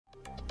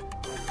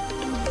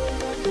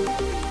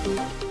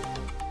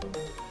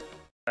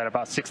At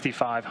about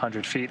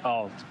 6,500 feet.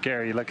 Oh,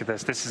 Gary, look at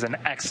this. This is an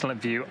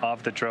excellent view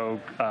of the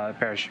drogue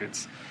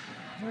parachutes.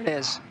 There it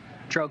is.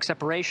 Drogue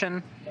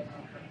separation.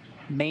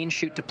 Main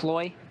chute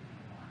deploy.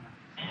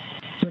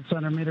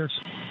 600 meters.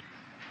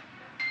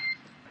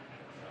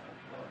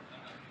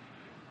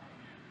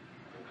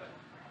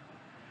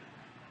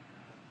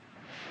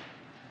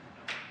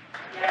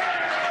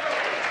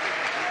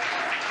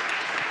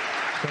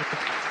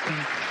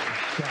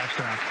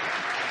 Splashdown.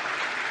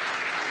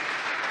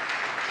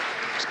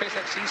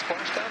 SpaceX C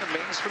splashdown and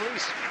mains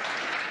release.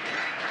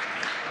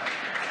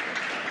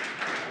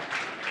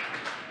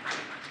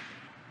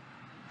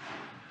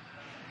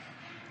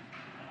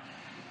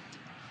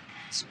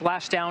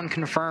 Splashdown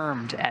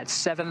confirmed at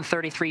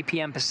 7:33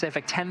 p.m.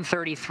 Pacific,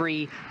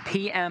 10:33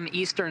 p.m.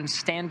 Eastern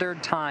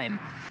Standard Time.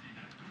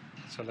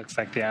 So it looks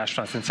like the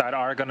astronauts inside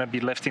are going to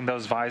be lifting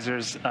those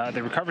visors.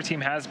 The recovery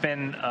team has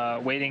been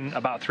waiting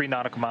about 3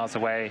 nautical miles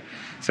away.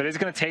 So it is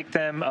going to take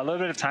them a little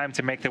bit of time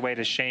to make their way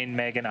to Shane,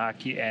 Megan,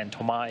 Aki, and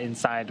Thomas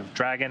inside of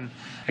Dragon.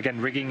 Again,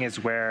 rigging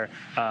is where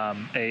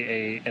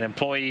an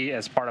employee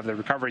as part of the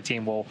recovery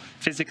team will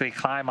physically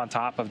climb on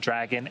top of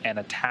Dragon and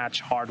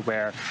attach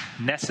hardware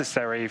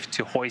necessary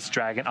to hoist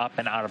Dragon up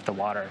and out of the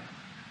water.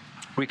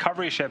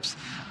 Recovery ships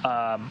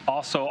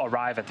also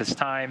arrive at this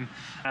time,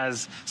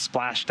 as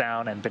splashed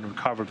down and been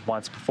recovered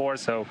once before,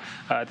 so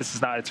this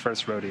is not its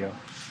first rodeo.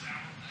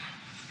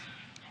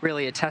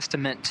 Really a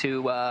testament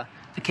to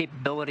the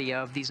capability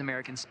of these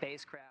American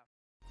spacecraft.